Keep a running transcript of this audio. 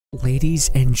Ladies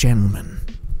and gentlemen,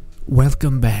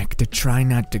 welcome back to Try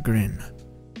Not to Grin.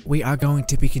 We are going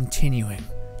to be continuing,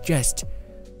 just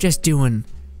doing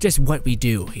what we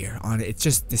do here on it. It's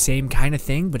just the same kind of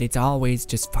thing, but it's always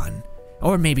just fun.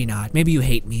 Or maybe not. Maybe you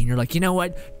hate me and you're like, you know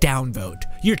what? Downvote.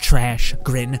 You're trash,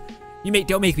 Grin.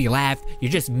 Don't make me laugh.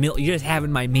 You're just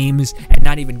having my memes and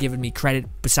not even giving me credit.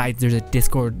 Besides, there's a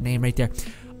Discord name right there.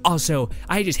 Also,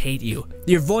 I just hate you.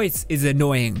 Your voice is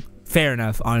annoying. Fair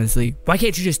enough, honestly. Why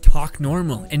can't you just talk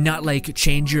normal and not like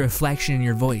change your inflection in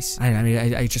your voice?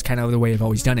 I just kind of the way I've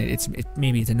always done it.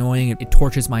 Maybe it's annoying. It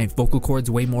tortures my vocal cords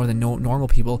way more than normal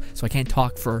people, so I can't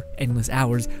talk for endless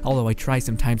hours. Although I try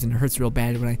sometimes, and it hurts real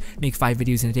bad when I make 5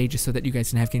 videos in a day just so that you guys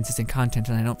can have consistent content,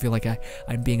 and I don't feel like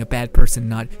I'm being a bad person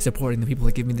not supporting the people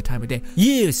that give me the time of day.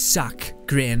 You suck,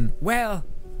 Grin. Well,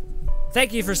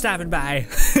 thank you for stopping by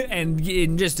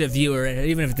and just a viewer,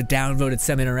 even if it's a downvoted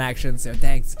some interaction, so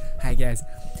thanks. Hi guys.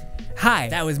 Hi,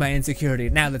 that was my insecurity.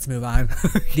 Now let's move on.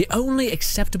 The only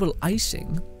acceptable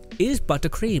icing is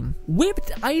buttercream.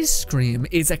 Whipped ice cream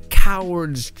is a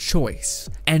coward's choice,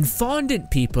 and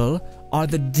fondant people are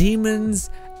the demons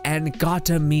and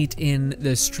gotta meet in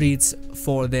the streets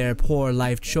for their poor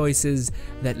life choices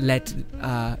that led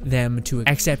them to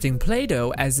accepting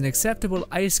Play-Doh as an acceptable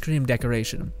ice cream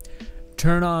decoration.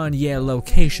 Turn on your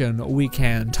location, we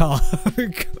can talk.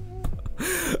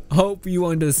 Hope you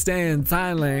understand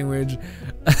sign language.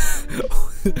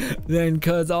 Then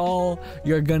cause all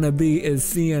you're gonna be is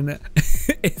seeing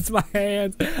it's my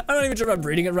hands. I'm not even sure if I'm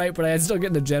reading it right, but I still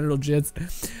get the general gist.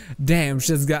 Damn,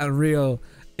 shit's gotten real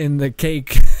in the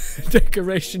cake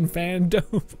decoration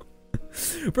fandom.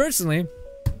 Personally,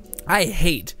 I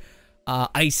hate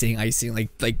icing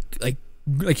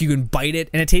like you can bite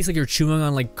it and it tastes like you're chewing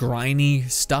on like grimy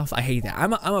stuff. I hate that.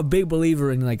 I'm a big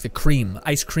believer in like the cream,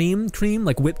 ice cream,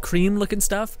 like whipped cream looking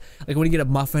stuff. Like when you get a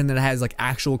muffin that has like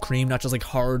actual cream, not just like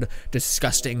hard,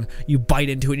 disgusting. You bite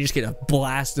into it and you just get a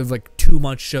blast of like too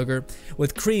much sugar.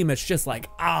 With cream, it's just like,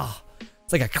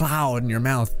 it's like a cloud in your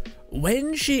mouth.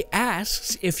 When she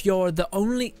asks if you're the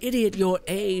only idiot your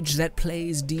age that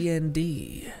plays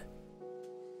D&D.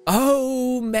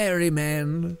 Oh, merry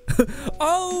man.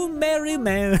 Oh, merry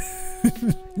man.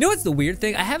 You know what's the weird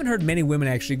thing? I haven't heard many women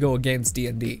actually go against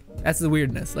D&D. That's the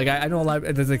weirdness. Like, I know a lot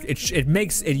of, like, it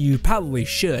makes it, you probably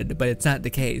should, but it's not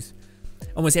the case.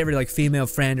 Almost every, like, female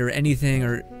friend or anything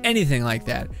like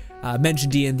that mention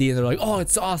D&D and they're like, oh,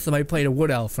 it's awesome, I played a wood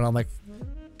elf. And I'm like,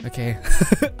 okay.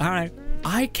 Alright.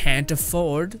 I can't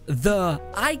afford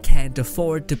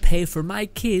to pay for my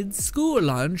kids' school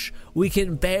lunch. We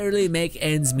can barely make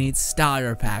ends meet.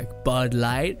 Starter pack. Bud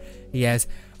Light. Yes.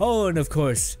 Oh, and of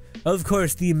course,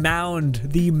 the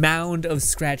mound of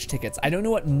scratch tickets. I don't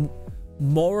know what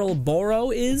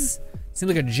Marlboro is.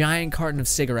 Seems like a giant carton of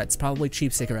cigarettes, probably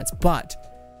cheap cigarettes. But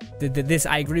this,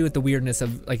 I agree with the weirdness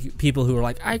of like people who are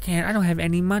like, I don't have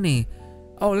any money.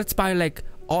 Oh, let's buy like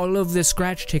all of the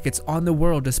scratch tickets on the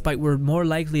world, despite we're more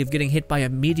likely of getting hit by a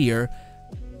meteor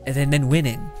and then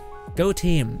winning. Go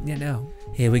team, you know.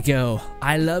 Here we go.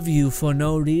 I love you for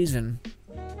no reason.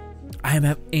 I'm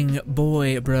a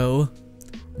boy, bro.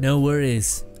 No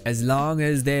worries. As long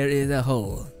as there is a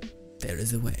hole, there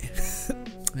is a way.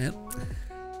 Yep.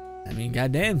 I mean,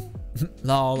 goddamn.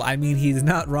 Lol, I mean, he's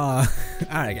not wrong.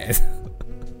 Alright, guys.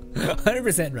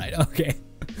 100% right. Okay.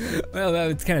 Well,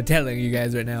 it's kind of telling you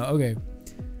guys right now. Okay.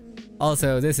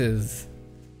 Also, this is...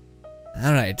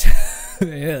 Alright.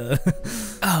 Yeah.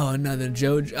 Oh, another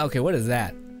Jojo. Okay, what is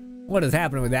that? What is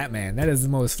happening with that man? That is the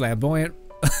most flamboyant,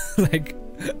 like,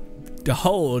 the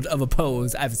hold of a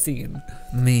pose I've seen.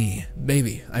 Me,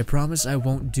 baby, I promise I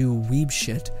won't do weeb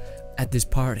shit at this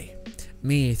party.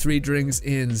 Me, 3 drinks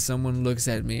in, someone looks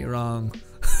at me wrong.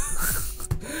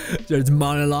 Starts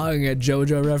monologuing at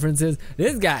JoJo references.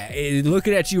 This guy is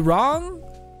looking at you wrong?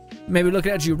 Maybe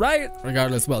looking at you right?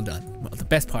 Regardless, well done. Well, the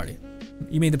best party.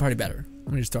 You made the party better.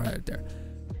 Let me just throw it out there.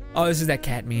 Oh, this is that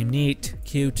cat meme. Neat.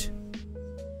 Cute.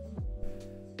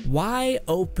 Why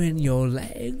open your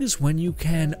legs when you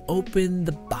can open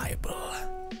the Bible?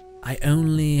 I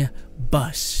only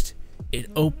bust it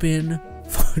open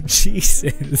for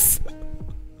Jesus.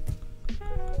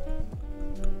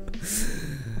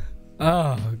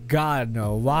 Oh God,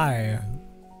 no! Why?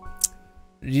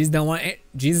 Jesus don't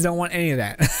want any of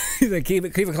that. He's like, keep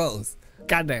it closed.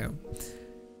 Goddamn.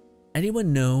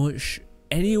 Anyone know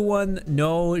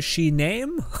she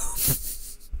name?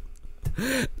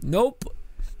 Nope.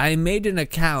 I made an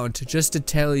account just to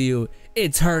tell you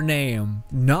it's her name,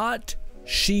 not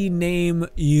she name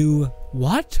you.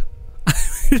 What? I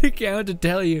made an account to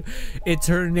tell you it's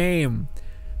her name,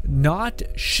 not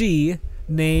she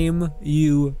name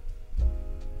you.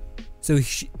 So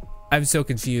I'm so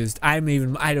confused. I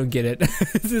don't get it.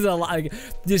 This is a lot.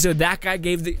 So that guy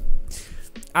gave the,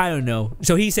 I don't know.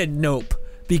 So he said nope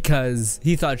because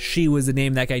he thought she was the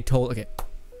name that guy told. Okay.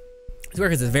 It's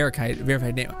because it's a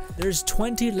verified name. There's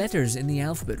 20 letters in the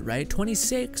alphabet, right?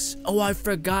 26. Oh, I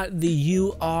forgot the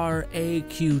U-R-A-Q-T.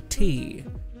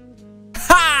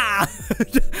 Ha!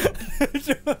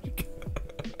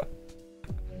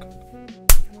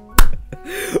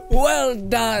 Well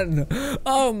done.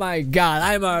 Oh my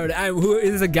god. Who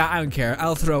is a guy? I don't care.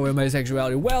 I'll throw in my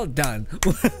sexuality. Well done.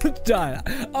 Well done.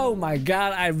 Oh my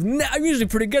god. I'm usually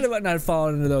pretty good about not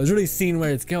falling into those. Really seeing where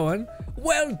it's going.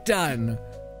 Well done.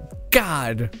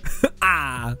 God.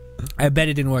 I bet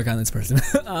it didn't work on this person.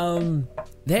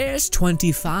 There's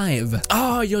 25.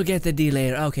 Oh, you'll get the D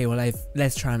later. Okay, well,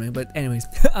 that's charming. But anyways,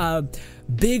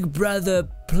 big brother,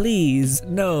 please.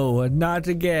 No, not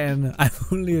again. I'm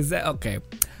only a okay.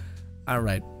 All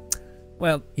right.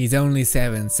 Well, he's only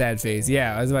 7. Sad face.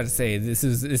 Yeah, I was about to say this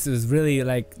is really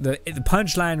like the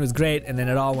punchline was great, and then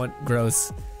it all went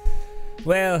gross.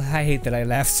 Well, I hate that I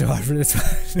laughed so hard for this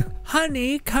one.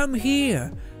 Honey, come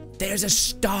here. There's a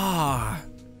star.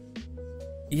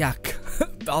 Yuck.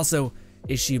 Also,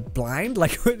 is she blind?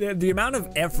 Like, the amount of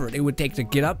effort it would take to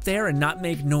get up there and not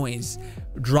make noise,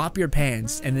 drop your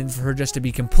pants, and then for her just to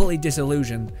be completely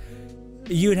disillusioned,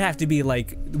 you'd have to be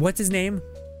like, what's his name?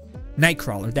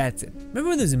 Nightcrawler, that's it. Remember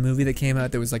when there was a movie that came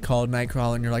out that was like called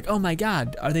Nightcrawler, and you're like, oh my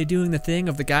god, are they doing the thing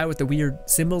of the guy with the weird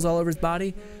symbols all over his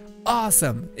body?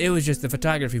 Awesome. It was just a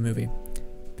photography movie.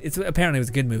 Apparently it was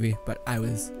a good movie, but I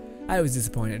was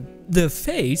disappointed. The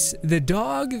face, the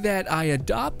dog that I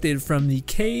adopted from the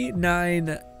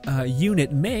K9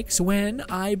 unit makes when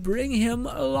I bring him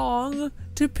along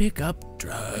to pick up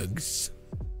drugs.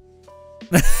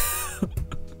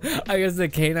 I guess the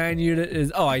K9 unit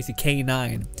is, oh, I see,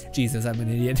 K9. Jesus, I'm an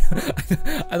idiot.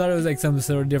 I thought it was like some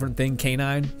sort of different thing,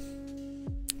 K9.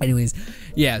 Anyways,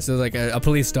 yeah, so like a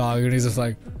police dog, and he's just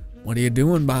like, what are you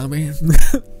doing, Bobby?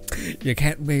 You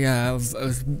can't be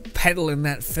peddling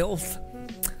that filth.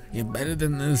 You're better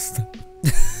than this.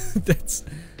 That's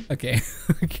okay.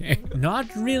 Okay. Not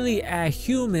really a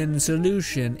human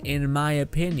solution, in my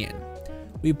opinion.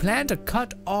 We plan to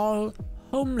cut all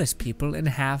homeless people in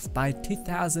half by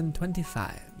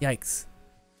 2025. Yikes.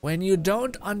 When you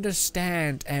don't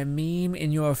understand a meme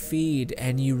in your feed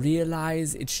and you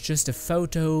realize it's just a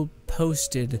photo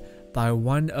posted by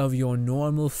one of your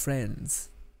normal friends.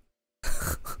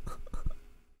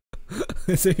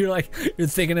 So you're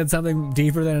thinking it's something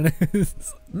deeper than it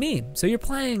is. Me. So you're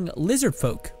playing Lizard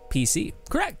Folk PC.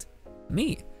 Correct.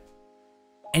 Me.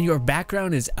 And your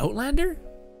background is Outlander?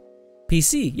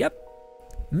 PC. Yep.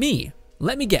 Me.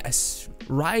 Let me guess.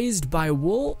 Raised by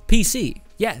wool? PC.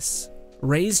 Yes.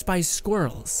 Raised by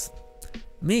squirrels.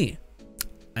 Me.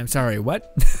 I'm sorry,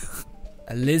 what?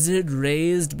 A lizard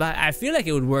raised by... I feel like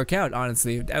it would work out,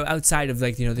 honestly, outside of,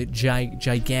 like, you know, the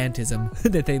gigantism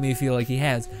that they may feel like he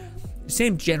has.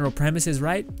 Same general premises,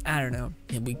 right? I don't know.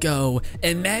 Here we go.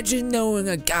 Imagine knowing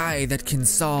a guy that can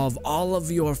solve all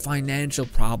of your financial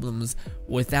problems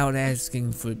without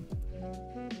asking for...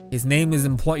 His name is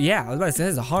employee. Yeah, I was about to say,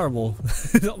 this is horrible.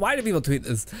 Why do people tweet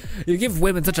this? You give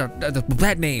women such a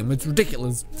bad name. It's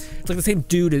ridiculous. It's like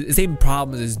the same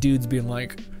problem as dudes being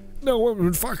like, no woman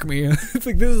would fuck me. It's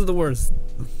like, this is the worst.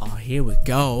 Oh, here we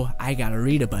go. I gotta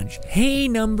read a bunch. Hey,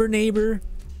 number neighbor.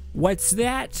 What's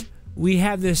that? We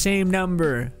have the same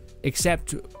number,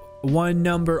 except one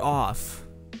number off.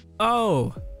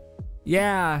 Oh,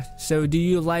 yeah. So do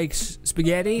you like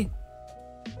spaghetti?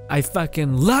 I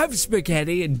fucking love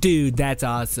spaghetti. Dude, that's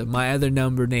awesome. My other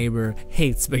number neighbor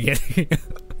hates spaghetti.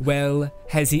 Well,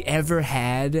 has he ever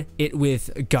had it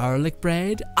with garlic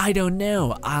bread? I don't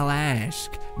know. I'll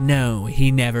ask. No,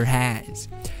 he never has.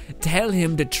 Tell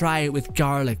him to try it with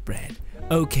garlic bread.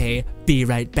 Okay, be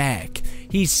right back.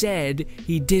 He said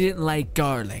he didn't like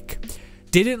garlic.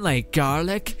 Didn't like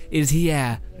garlic? Is he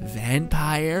a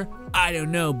vampire? I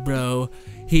don't know, bro.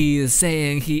 He is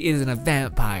saying he isn't a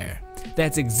vampire.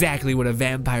 That's exactly what a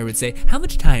vampire would say. How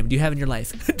much time do you have in your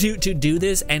life to do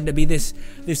this and to be this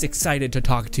excited to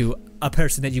talk to a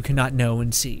person that you cannot know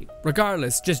and see?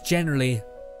 Regardless, just generally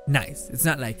nice. It's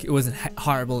not like it wasn't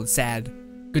horrible and sad.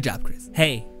 Good job, Chris.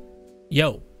 Hey,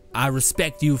 yo, I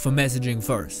respect you for messaging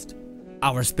first.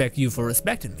 I'll respect you for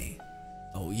respecting me.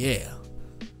 Oh yeah.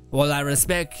 Well, I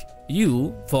respect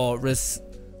you for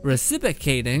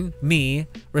reciprocating me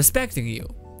respecting you.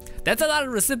 That's a lot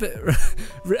of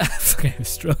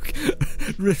stroke.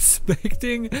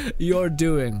 Respecting your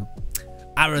doing.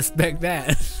 I respect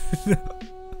that.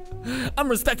 I'm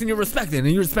respecting your respecting,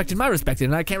 and you're respecting my respecting,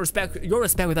 and I can't respect your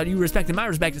respect without you respecting my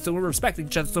respect, so we're respecting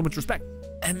each other so much respect.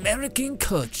 American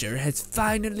culture has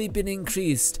finally been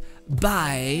increased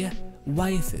by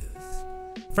waifus.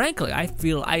 Frankly, I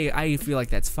feel like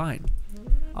that's fine.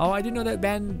 Oh, I didn't know that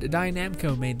Bandai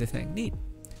Namco made the thing. Neat.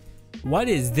 What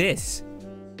is this?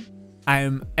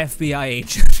 I'm FBI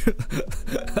agent.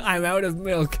 I'm out of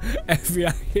milk.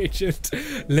 FBI agent.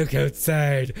 Look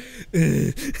outside.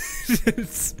 There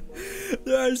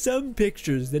are some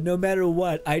pictures that no matter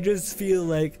what, I just feel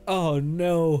like, oh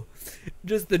no.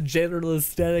 Just the general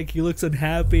aesthetic. He looks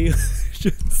unhappy.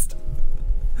 Just.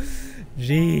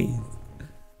 Jeez.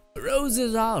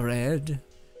 Roses are red.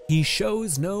 He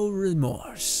shows no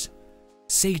remorse.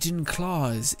 Satan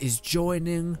Claus is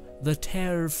joining the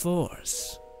terror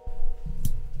force.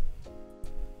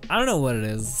 I don't know what it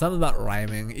is. Something about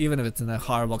rhyming, even if it's in a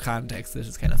horrible context. It's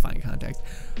just kind of fun context.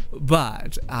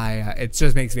 But it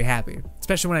just makes me happy,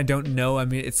 especially when I don't know. I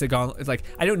mean, it's like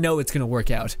I don't know it's gonna work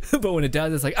out, but when it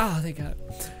does, it's like, oh, thank God.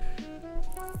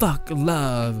 Fuck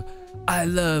love. I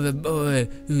love a boy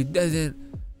who doesn't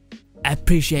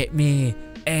appreciate me,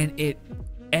 and it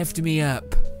effed me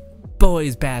up.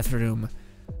 Boys' bathroom.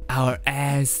 Our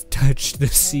ass touched the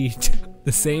seat.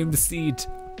 The same seat.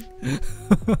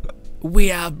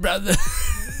 We are brothers.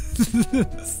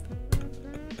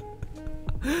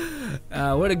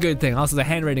 What a good thing. Also, the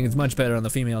handwriting is much better on the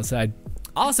female side.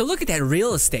 Also, look at that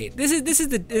real estate. This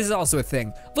is also a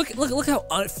thing. Look how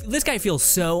this guy feels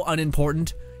so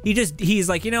unimportant. He's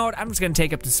like, you know what? I'm just gonna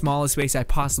take up the smallest space I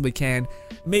possibly can.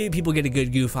 Maybe people get a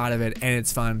good goof out of it, and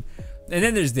it's fun. And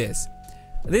then there's this.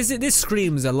 This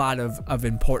screams a lot of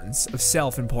importance, of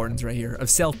self-importance right here, of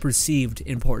self-perceived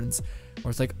importance. Where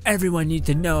it's like, everyone needs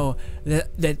to know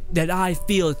that I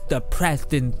feel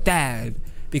depressed and sad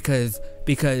because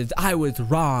I was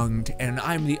wronged and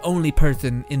I'm the only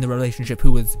person in the relationship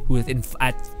who was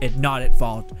not at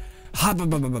fault.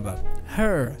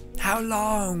 Her, how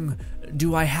long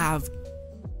do I have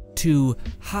to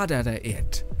hadada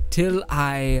it till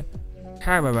I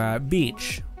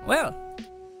beach? Well,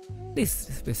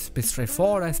 this is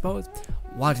straightforward, I suppose.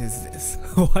 What is this?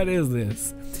 What is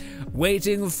this?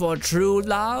 Waiting for true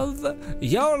love?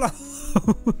 YOLO!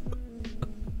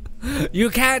 You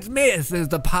can't miss is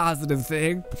the positive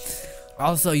thing.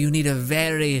 Also, you need a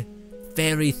very,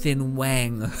 very thin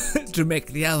wang to make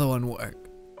the other one work.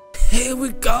 Here we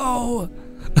go!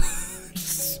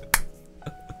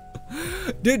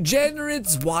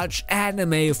 Degenerates watch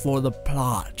anime for the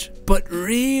plot, but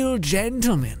real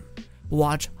gentlemen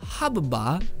watch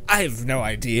Hababa. I have no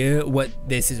idea what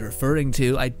this is referring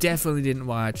to. I definitely didn't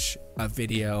watch a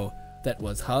video that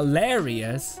was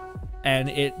hilarious, and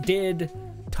it did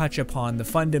touch upon the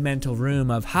fundamental room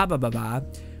of Hababa,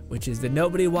 which is that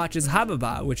nobody watches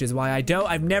Hababa, which is why I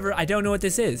don't know what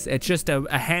this is. It's just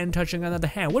a hand touching another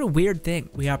hand. What a weird thing.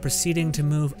 We are proceeding to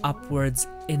move upwards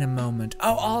in a moment.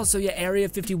 Oh, also, yeah, Area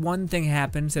 51 thing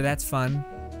happened, so that's fun.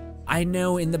 I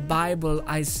know in the Bible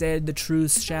I said the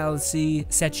truth shall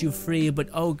set you free, but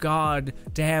oh God,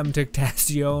 damn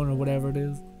Tentacion or whatever it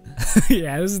is.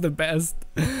 Yeah, this is the best.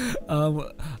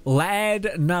 Lad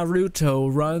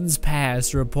Naruto runs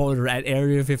past reporter at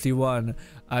Area 51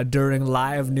 during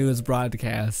live news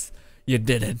broadcasts. You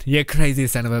did it. You crazy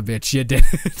son of a bitch. You did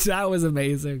it. That was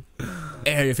amazing.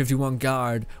 Area 51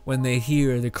 guard when they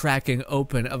hear the cracking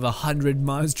open of 100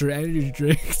 Monster Energy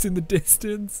drinks in the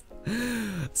distance.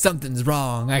 Something's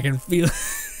wrong. I can feel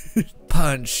it.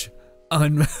 Punch.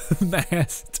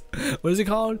 Unmasked. What is it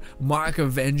called? Mark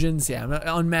of Vengeance? Yeah,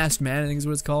 Unmasked Man, I think is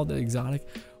what it's called. The exotic.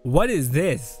 What is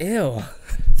this? Ew.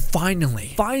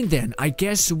 Finally. Fine then. I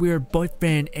guess we're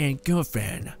boyfriend and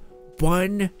girlfriend.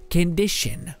 One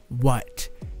condition. What?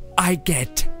 I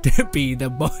get to be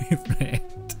the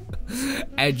boyfriend.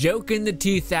 A joke in the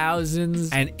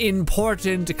 2000s. An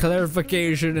important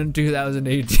clarification in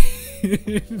 2018.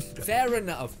 Fair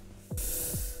enough.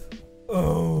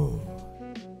 Oh.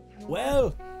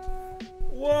 Well.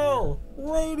 Whoa.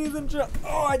 Ladies and gentlemen.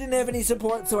 Oh, I didn't have any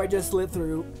support, so I just slid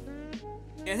through.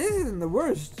 And this isn't the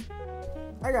worst.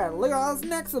 I got look at all this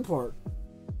neck support.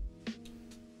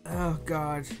 Oh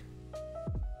God.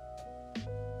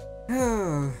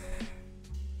 Oh.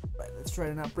 Right, let's try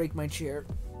to not break my chair.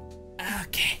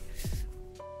 Okay.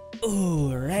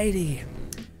 Alrighty.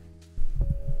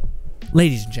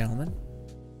 Ladies and gentlemen,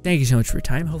 thank you so much for your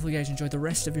time. Hopefully you guys enjoyed the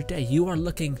rest of your day. You are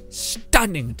looking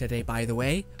stunning today, by the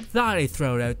way. Thought I'd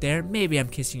throw it out there. Maybe I'm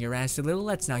kissing your ass a little.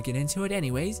 Let's not get into it.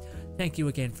 Anyways, thank you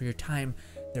again for your time.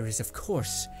 There is, of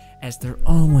course, as there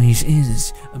always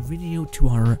is, a video to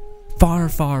our far,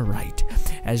 far right,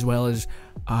 as well as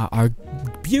our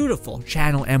beautiful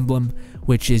channel emblem,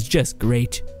 which is just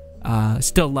great.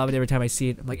 Still love it every time I see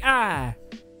it. I'm like,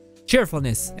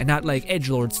 cheerfulness, and not like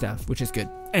edgelord stuff, which is good.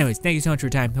 Anyways, thank you so much for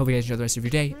your time. Hope you guys enjoy the rest of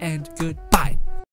your day, and goodbye.